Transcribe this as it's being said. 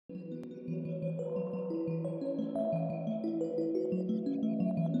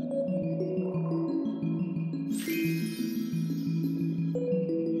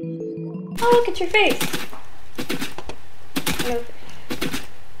look at your face. Hello.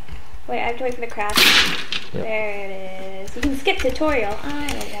 Wait, I have to wait for the crash. Yep. There it is. You can skip tutorial. I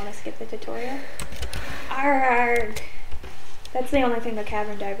don't want to skip the tutorial. Arg. That's the only thing the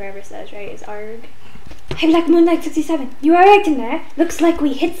cavern diver ever says, right? Is arg. Hey, Black Moonlight 67. You alright in there? Looks like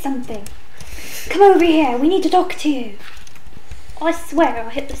we hit something. Come over here. We need to talk to you. I swear I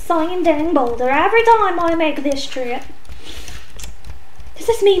hit the same dang boulder every time I make this trip. Does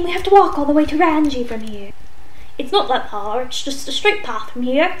this mean we have to walk all the way to Ranji from here? It's not that far, it's just a straight path from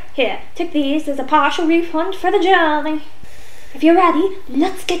here. Here, take these as a partial refund for the journey. If you're ready,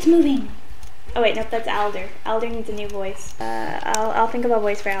 let's get moving. Oh wait, nope, that's Alder. Alder needs a new voice. I'll think of a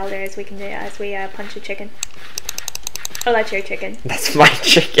voice for Alder as we punch a chicken. Oh, that's your chicken. That's my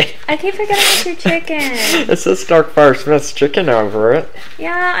chicken. I keep forgetting it's your chicken. It says Darkfire Smith's chicken over it.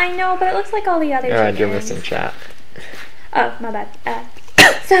 Yeah, I know, but it looks like all the other chickens. You're missing chat. Oh, my bad.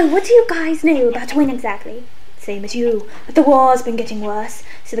 So, what do you guys know about Wynn exactly? Same as you, but the war's been getting worse,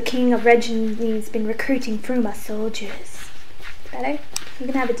 so the king of Regenly's been recruiting Fruma soldiers. Better? You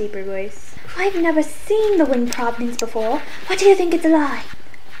can have a deeper voice. I've never seen the Wynn Providence before. Why do you think it's a lie?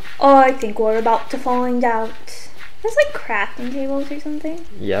 I think we're about to find out. There's like crafting tables or something?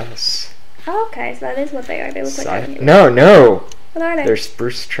 Yes. Oh, okay, so that is what they are. They look like crafting tables. No. What are they? They're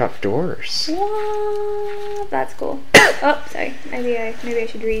spruce trapdoors. What? That's cool. Oh, sorry. Maybe I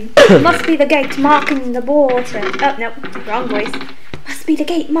should read. Must be the gate marking the border. Oh, no. Wrong voice. Must be the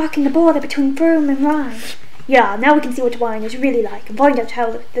gate marking the border between Firm and Rhine. Yeah, now we can see what wine is really like and find out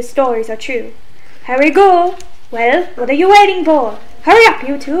how the stories are true. Here we go. Well, what are you waiting for? Hurry up,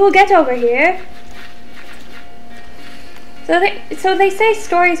 you two. Get over here. So they say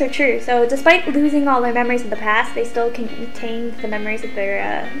stories are true. So despite losing all their memories of the past, they still contain the memories of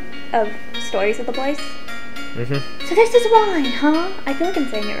their of stories of the place. So this is wine, huh? I feel like I'm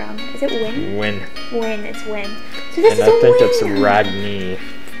saying it wrong. Is it Wynn? Wynn. Wynn. It's Wynn. So this is a I think Wynn. it's Ragni.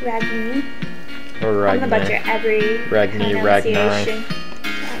 Ragni. Or Ragni. I'm gonna butcher every Ragni. pronunciation.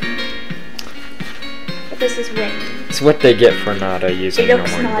 But this is Wynn. It's what they get for not using It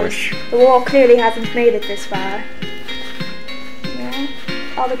looks normal nice. English. The war clearly hasn't made it this far.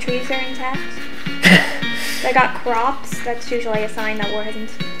 All the trees are intact. They got crops. That's usually a sign that war hasn't.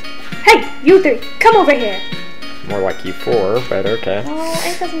 Hey, you three, come over here. More like you four, but okay. Oh,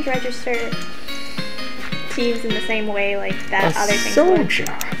 it doesn't register teams in the same way like that other thing. Soldier.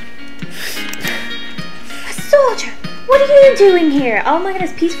 A soldier. What are you doing here? Oh my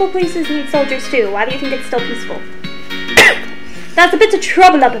goodness, peaceful places need soldiers too. Why do you think it's still peaceful? There's a bit of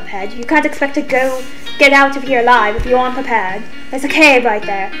trouble up ahead. You can't expect to get out of here alive if you aren't prepared. There's a cave right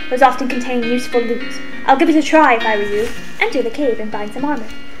there. Those often contain useful loot. I'll give it a try if I were you. Enter the cave and find some armor.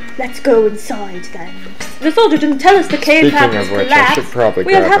 Let's go inside then. The soldier didn't tell us the cave had collapsed. Speaking of which, I should probably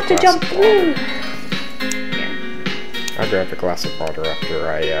We'll grab have a to glass jump of through. water. I'll grab a glass of water after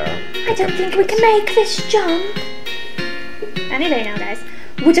I don't think we can make this jump. Any day now, guys.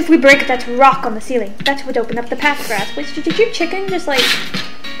 What if we break that rock on the ceiling? That would open up the path for us. Wait, did your chicken just, like,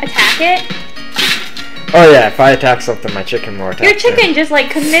 attack it? Oh yeah, if I attack something, my chicken will attack. Your chicken just, like,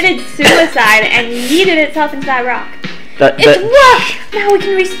 committed suicide and yeeted itself into that rock. It's rock! Now we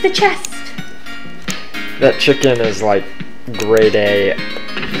can reach the chest. That chicken is, like, grade A.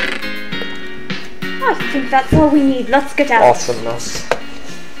 I think that's all we need. Let's get out. Awesomeness.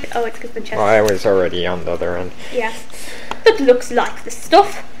 Oh, it's because the chest... Oh, I was already on the other end. Yeah. That looks like the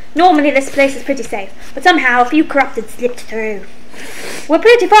stuff. Normally this place is pretty safe, but somehow a few corrupted slipped through. We're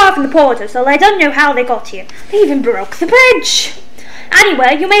pretty far from the portal, so I don't know how they got here. They even broke the bridge.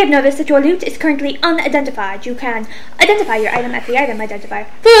 Anyway, you may have noticed that your loot is currently unidentified. You can identify your item at the item identifier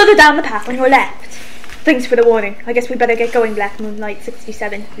further down the path on your left. Thanks for the warning. I guess we better get going, Black Moonlight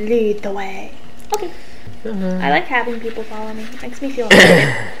 67. Lead the way. Okay. I like having people follow me. It makes me feel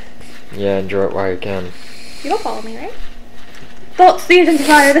important. Yeah, enjoy it while you can. You don't follow me, right? That's the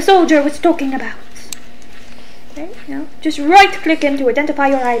identifier the soldier was talking about. Okay, now, just right-click him to identify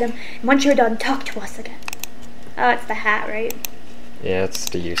your item, and once you're done, talk to us again. Oh, it's the hat, right? Yeah, it's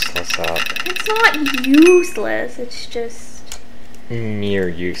the useless hat. It's not useless, it's just... near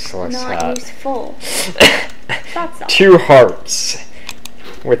useless hat. Not useful. That's all. 2 hearts.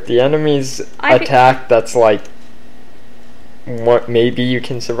 With the enemy's attack, that's like... what, maybe you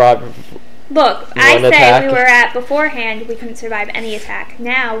can survive... Look, I said we were at beforehand we couldn't survive any attack.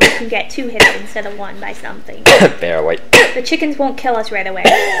 Now we can get 2 hits instead of 1 by something. Barely. The chickens won't kill us right away.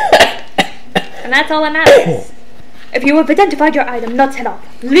 And that's all that matters. If you have identified your item, let's head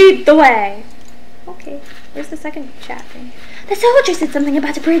off. Lead the way. Okay, where's the second chat thing? The soldier said something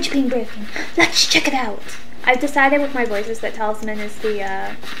about a bridge being broken. Let's check it out. I've decided with my voices that Talisman is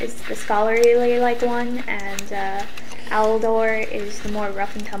the scholarly like one, and Aldor is the more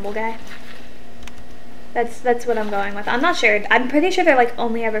rough and tumble guy. That's what I'm going with. I'm not sure. I'm pretty sure they're like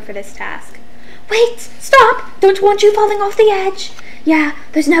only ever for this task. Wait! Stop! Don't want you falling off the edge! Yeah,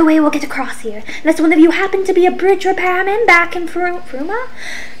 there's no way we'll get across here, unless one of you happen to be a bridge repairman back in Fruma?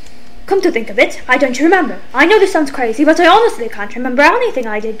 Come to think of it, I don't remember. I know this sounds crazy, but I honestly can't remember anything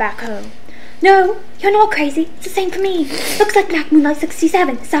I did back home. No, you're not crazy. It's the same for me. Looks like Black Moonlight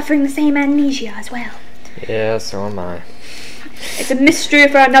 67 is suffering the same amnesia as well. Yeah, so am I. It's a mystery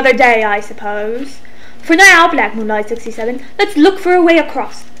for another day, I suppose. For now, Black Moonlight 67, let's look for a way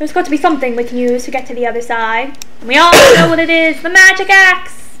across. There's got to be something we can use to get to the other side. And we all know what it is, the magic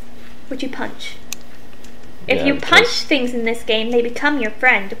axe! Which you punch. If you punch things in this game, they become your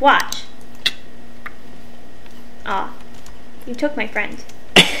friend. Watch. Ah, you took my friend.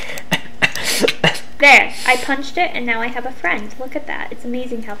 There, I punched it and now I have a friend. Look at that. It's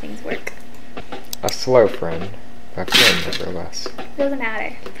amazing how things work. A slow friend. A friend, nevertheless. Doesn't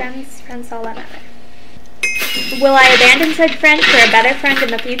matter. Friends all that matter. Will I abandon said friend for a better friend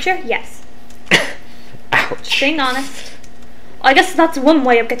in the future? Yes. Ouch. Just being honest. I guess that's one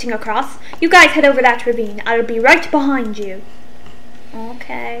way of getting across. You guys head over that ravine. I'll be right behind you.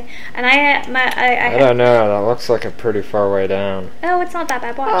 Okay. And I don't know. That looks like a pretty far way down. Oh, it's not that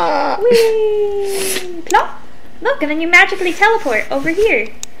bad. Watch. Whee! Plop! Look, and then you magically teleport over here.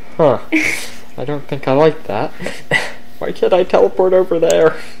 Huh. I don't think I like that. Why can't I teleport over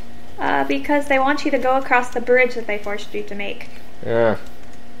there? Because they want you to go across the bridge that they forced you to make. Yeah.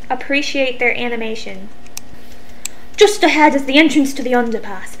 Appreciate their animation. Just ahead is the entrance to the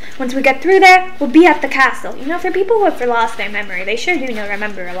underpass. Once we get through there, we'll be at the castle. You know, for people who have lost their memory, they sure do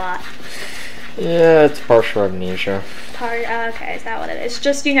remember a lot. Yeah, it's partial amnesia. Okay, is that what it is?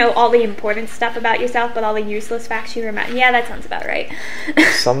 Just, all the important stuff about yourself, but all the useless facts you remember. Yeah, that sounds about right.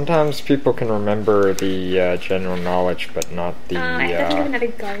 Sometimes people can remember the general knowledge, but not the... I have to think of another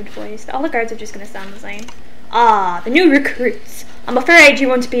guard voice. All the guards are just going to sound the same. Ah, the new recruits. I'm afraid you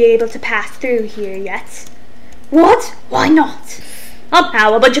won't be able to pass through here yet. What? Why not?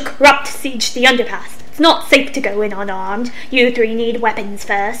 Somehow a bunch of corrupt sieged the underpass. It's not safe to go in unarmed. You three need weapons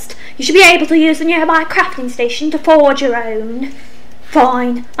first. You should be able to use the nearby crafting station to forge your own.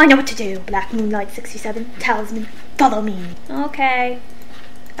 Fine, I know what to do. Black Moonlight 67, Talisman, follow me. Okay.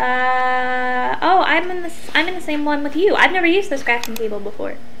 Oh, I'm in the same one with you. I've never used this crafting table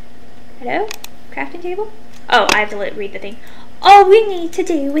before. Hello? Crafting table? Oh, I have to read the thing. All we need to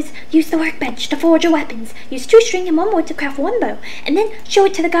do is use the workbench to forge your weapons. Use 2 string and 1 wood to craft 1 bow, and then show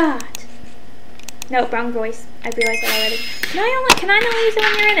it to the guard. Nope, wrong voice. I realized that already. Can I not use it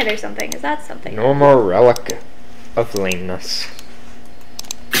when you're in it or something? Is that something? No more relic of lameness.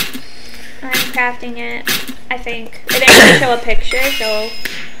 I'm crafting it, I think. It didn't show a picture, so...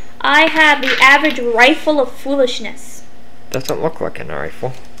 I have the average rifle of foolishness. Doesn't look like a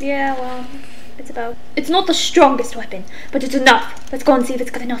rifle. Yeah, well... It's not the strongest weapon, but it's enough. Let's go and see if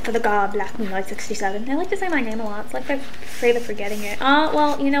it's good enough for the guard, Black Moonlight 67. I like to say my name a lot. It's like I'm afraid of forgetting it.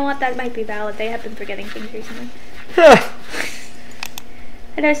 Well, you know what? That might be valid. They have been forgetting things recently.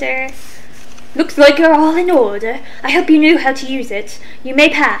 Hello, sir. Looks like you're all in order. I hope you knew how to use it. You may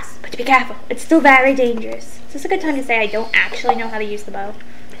pass, but be careful. It's still very dangerous. Is this a good time to say I don't actually know how to use the bow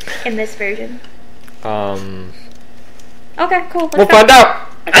in this version? Okay, cool. We'll find out.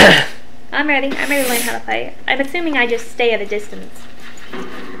 I'm ready. I'm ready to learn how to fight. I'm assuming I just stay at a distance.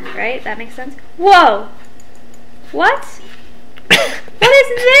 Right? That makes sense? Whoa! What? What is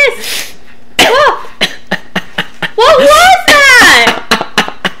this? Whoa! What was that?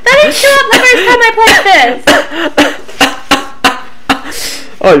 That didn't show up the first time I played this.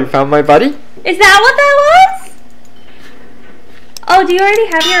 Oh, you found my buddy? Is that what that was? Oh, do you already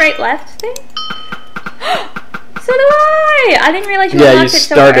have your right left thing? So do I! I didn't realize you unlocked it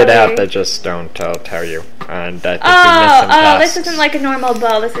so early. Yeah, you started out, they just don't tell you. And I think we missed some tasks. This isn't like a normal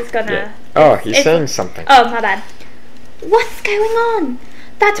bow, this is gonna... Yeah. Oh, he's saying something. Oh, my bad. What's going on?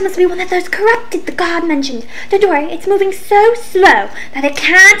 That must be one of those corrupted the guard mentioned. Don't worry, it's moving so slow that it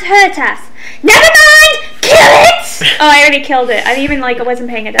can't hurt us. Never mind! Kill it! Oh, I already killed it. I wasn't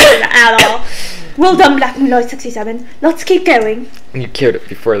paying attention at all. Well done, Black Moonlight 67. Let's keep going. You killed it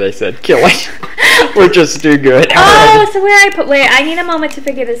before they said kill it. We're just too good. Oh, so where I put... Wait, I need a moment to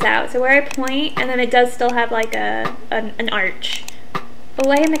figure this out. So where I point, and then it does still have like an arch. Oh,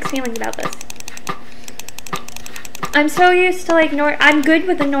 I have mixed feelings about this. I'm so used to I'm good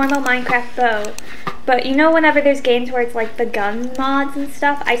with the normal Minecraft bow. But you know whenever there's games where it's like the gun mods and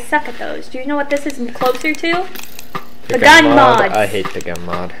stuff, I suck at those. Do you know what this is closer to? The gun mod. I hate the gun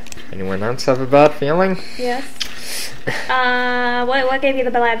mod. Anyone else have a bad feeling? Yes. What gave you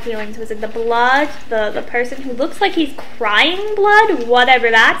the bad feelings? Was it the blood? The person who looks like he's crying blood? Whatever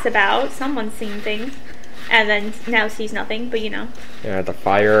that's about. Someone's seen things. And then now sees nothing, but you know. Yeah, the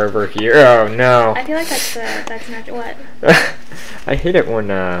fire over here. Oh no. I feel like that's not what. I hate it when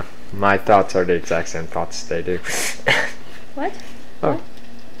my thoughts are the exact same thoughts they do. What? Oh.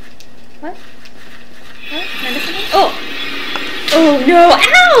 What? What? Can I miss something? Oh! Oh no! Ow!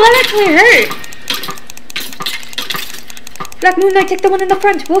 That actually hurt! Black Moonlight, take the one in the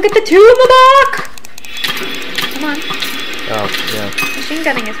front. We'll get the two in the back! Come on. Oh, yeah. Machine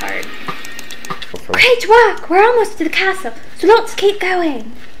gunning is hard. Hopefully. Great work! We're almost to the castle, so let's keep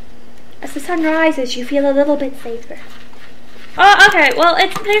going. As the sun rises, you feel a little bit safer. Oh, okay. Well,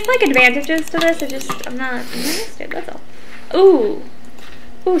 there's like advantages to this. I'm not interested. That's all. Ooh.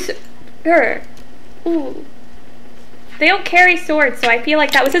 Ooh, sure. Ooh. They don't carry swords, so I feel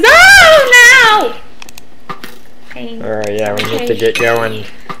like that was his. Oh no! Pain. Alright, yeah, we need to get going.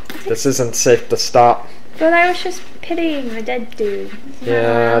 This isn't safe to stop. But I was just pitying the dead dude.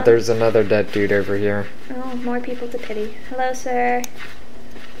 Yeah, there's another dead dude over here. Oh, more people to pity. Hello, sir.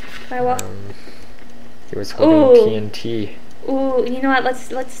 He was holding TNT. Ooh, you know what? Let's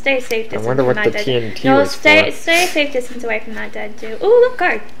stay safe distance. I wonder what the TNT was for. No, stay safe distance away from that dead dude. Ooh, look,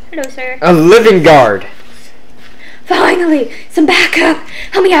 guard. Hello, sir. A living guard. Finally, some backup.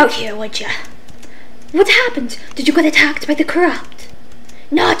 Help me out here, would ya? What happened? Did you get attacked by the corrupt?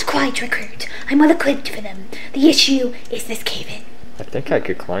 Not quite, recruit. I'm well equipped for them. The issue is this cave-in. I think I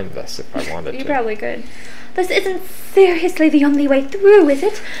could climb this if I wanted to. You probably could. This isn't seriously the only way through, is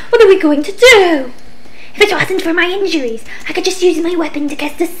it? What are we going to do? If it wasn't for my injuries, I could just use my weapon to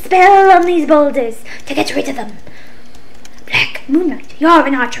cast a spell on these boulders to get rid of them. Black Moonlight, you're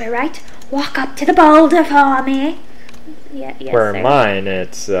an archer, right? Walk up to the boulder for me. Yes, Where sir. mine,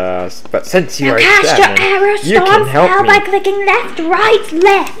 it's, but since you now are cast Shannon, your arrow you can storm help spell me. by clicking left, right,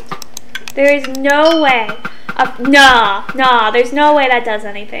 left. There is no way. Nah, there's no way that does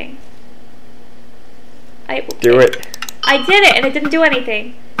anything. Do it. I did it, and it didn't do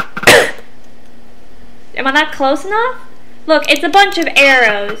anything. Am I not close enough? Look, it's a bunch of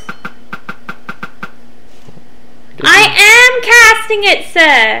arrows. I am casting it,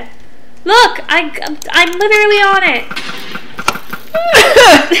 sir. Look, I'm literally on it.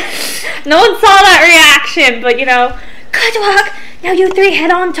 No one saw that reaction, but you know. Good work. Now you three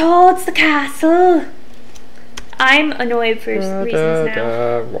head on towards the castle. I'm annoyed for reasons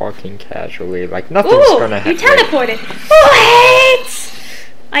now. Walking casually, like nothing's gonna happen. You teleported. Wait!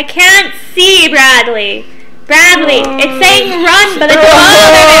 I can't see Bradley. Bradley, it's saying run, but it's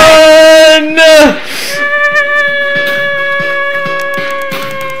run.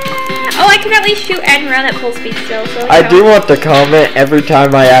 Oh, I can at least shoot and run at full speed still. So I do want to comment every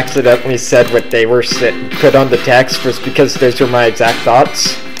time I accidentally said what they were put on the text was because those were my exact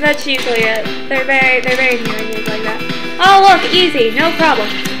thoughts. That's usually it. They're very new like that. Oh look, easy, no problem.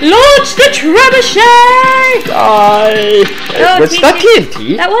 Launch the trebuchet! Was that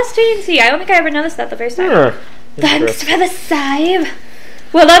TNT? That was TNT. I don't think I ever noticed that the first time. Huh. Thanks for the save.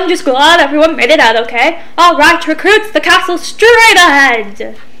 Well, I'm just glad everyone made it out okay. Alright, recruits, the castle's straight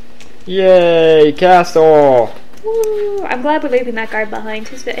ahead. Yay, castle. Ooh, I'm glad we're leaving that guard behind.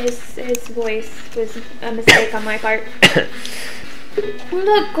 His voice was a mistake on my part.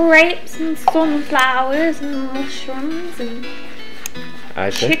 Look, grapes and sunflowers and mushrooms and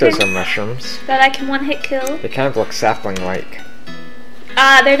I think those are mushrooms. that I can one-hit kill. They kind of look sapling-like.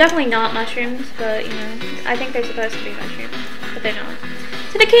 They're definitely not mushrooms, but, you know, I think they're supposed to be mushrooms, but they're not.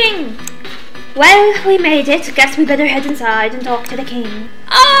 To the king! Well, we made it. Guess we better head inside and talk to the king.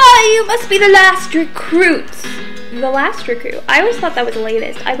 Ah, you must be the last recruit. The last recruit? I always thought that was the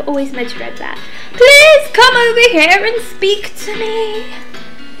latest. I've always misread that. Please come over here and speak to me.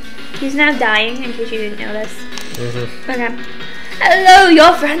 He's now dying, in case you didn't know this. Okay. Hello,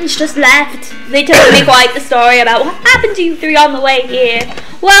 your friends just left. They told me quite the story about what happened to you three on the way here.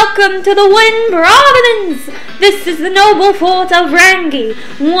 Welcome to the Wynn Province. This is the noble fort of Rangi,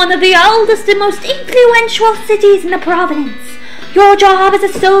 one of the oldest and most influential cities in the province. Your job as a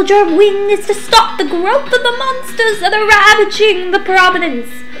soldier of Wynn is to stop the growth of the monsters that are ravaging the province.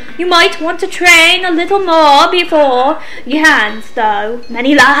 You might want to train a little more before you hand, though.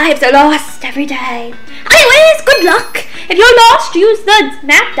 Many lives are lost every day. Anyways, good luck. If you're lost, use the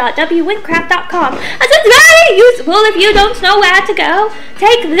map.wynncraft.com, as it's very useful if you don't know where to go.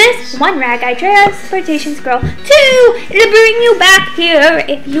 Take this 1 rag-eye transportation scroll. 2, it'll bring you back here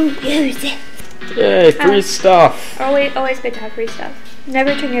if you use it. Yay, free stuff. Always good to have free stuff.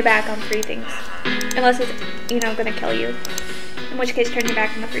 Never turn your back on free things. Unless it's, you know, gonna kill you. In which case, turn your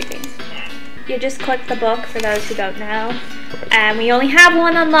back on the 3 things. You just click the book for those who don't know. And we only have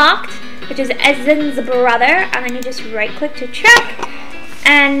one unlocked, which is Ezin's brother. And then you just right-click to check.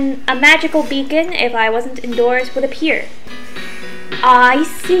 And a magical beacon, if I wasn't indoors, would appear. I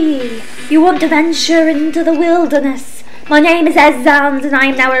see. You want to venture into the wilderness. My name is Ezand, and I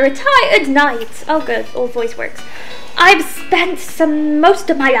am now a retired knight. Oh good, old voice works. I've spent most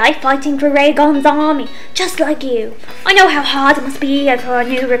of my life fighting for Rhaegon's army, just like you. I know how hard it must be for a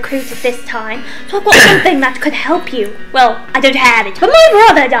new recruit at this time, so I've got something that could help you. Well, I don't have it, but my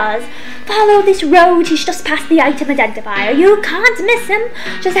brother does. Follow this road, he's just past the item identifier. You can't miss him.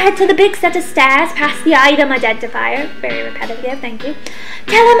 Just head to the big set of stairs past the item identifier. Very repetitive, thank you.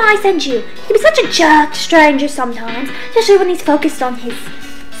 Tell him I sent you. He can be such a jerk to strangers sometimes, especially when he's focused on his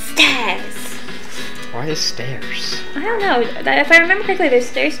stairs. Why stairs? I don't know. If I remember correctly, there's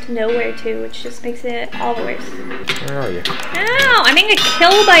stairs to nowhere too, which just makes it all the worse. Where are you? Ow! I'm being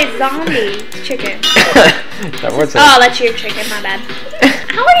killed by a zombie chicken. That was Oh, that's your chicken, my bad.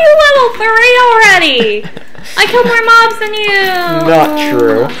 How are you level 3 already? I killed more mobs than you! Not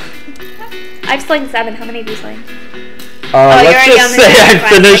true. I've slain 7. How many have you slain? Let's just say I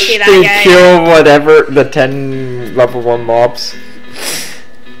finished to kill whatever, the 10 level 1 mobs.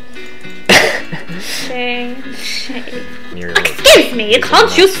 Excuse me,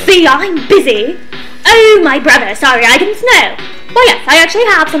 can't you see I'm busy? Oh, my brother, sorry I didn't know. Well, yes, I actually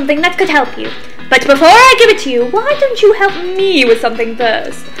have something that could help you. But before I give it to you, why don't you help me with something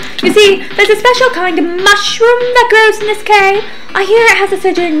first? You see, there's a special kind of mushroom that grows in this cave. I hear it has a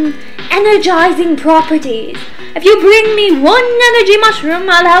certain energizing properties. If you bring me 1 energy mushroom,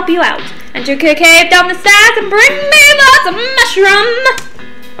 I'll help you out. Enter your cave down the stairs and bring me lots of mushroom.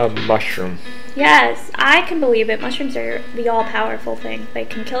 A mushroom. Yes, I can believe it. Mushrooms are the all-powerful thing. They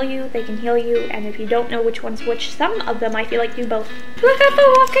can kill you, they can heal you, and if you don't know which one's which, some of them I feel like do both. Look at the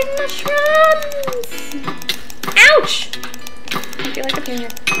walking mushrooms! Ouch! I feel like a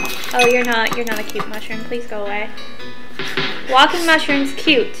peanut. Oh, you're not a cute mushroom. Please go away. Walking mushrooms,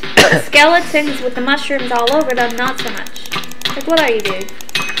 cute. Skeletons with the mushrooms all over them, not so much. Like, what are you, dude?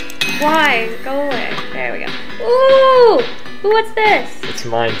 Why? Go away. There we go. Ooh! Ooh, what's this? It's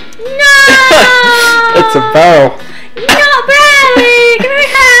mine. No! It's a bow. No, Bradley! Can I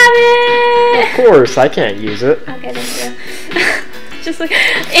have it? Of course, I can't use it. Okay, thank you. Just like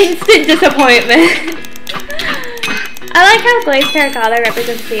instant disappointment. I like how glazed terracotta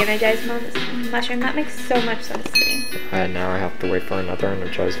represents the energized mushroom. That makes so much sense to me. Now I have to wait for another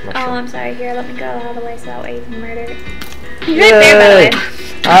energized mushroom. Oh, I'm sorry. Here, let me go out of the way so that way you can murder it. He's right there, by the way.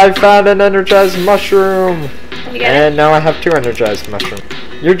 I found an energized mushroom. And now I have 2 energized mushrooms.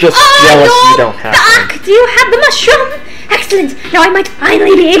 You're just jealous you don't have them. Do you have the mushroom? Excellent. Now I might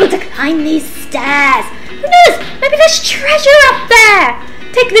finally be able to climb these stairs. Who knows? Maybe there's treasure up there.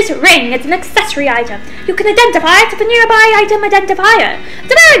 Take this ring. It's an accessory item. You can identify it with the nearby item identifier.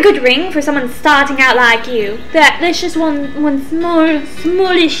 It's a very good ring for someone starting out like you. There's just one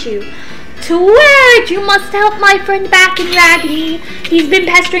small issue. To word, you must help my friend back in Raggedy. He's been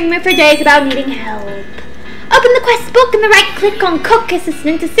pestering me for days about needing help. Open the quest book and right-click on Cook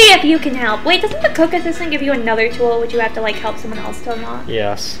Assistant to see if you can help. Wait, doesn't the Cook Assistant give you another tool which you have to, like, help someone else to unlock?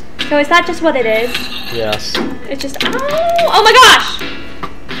 Yes. So is that just what it is? Yes. It's just, oh my gosh!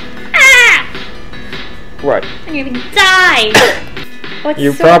 Ah! What? I'm gonna die!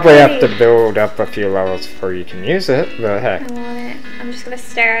 You probably have to build up a few levels before you can use it, but heck. I want it. I'm just gonna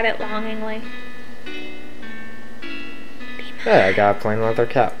stare at it longingly. Yeah, I got a plain leather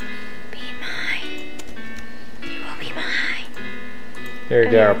cap. Here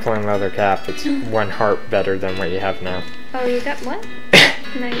you go, plain leather cap. It's 1 heart better than what you have now. Oh, you got what?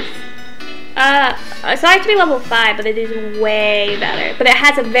 Nice. So I have to be level 5, but it is way better. But it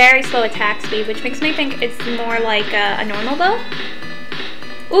has a very slow attack speed, which makes me think it's more like a normal bow.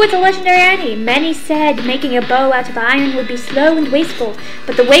 Ooh, it's a legendary Annie. Many said making a bow out of iron would be slow and wasteful,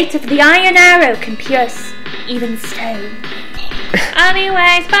 but the weight of the iron arrow can pierce even stone.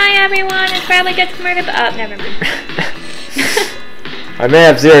 Anyways, bye everyone. It probably gets murdered. Oh, never mind. I may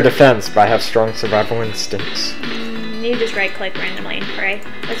have 0 defense, but I have strong survival instincts. You just right-click randomly and pray.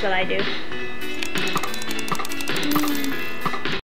 That's what I do.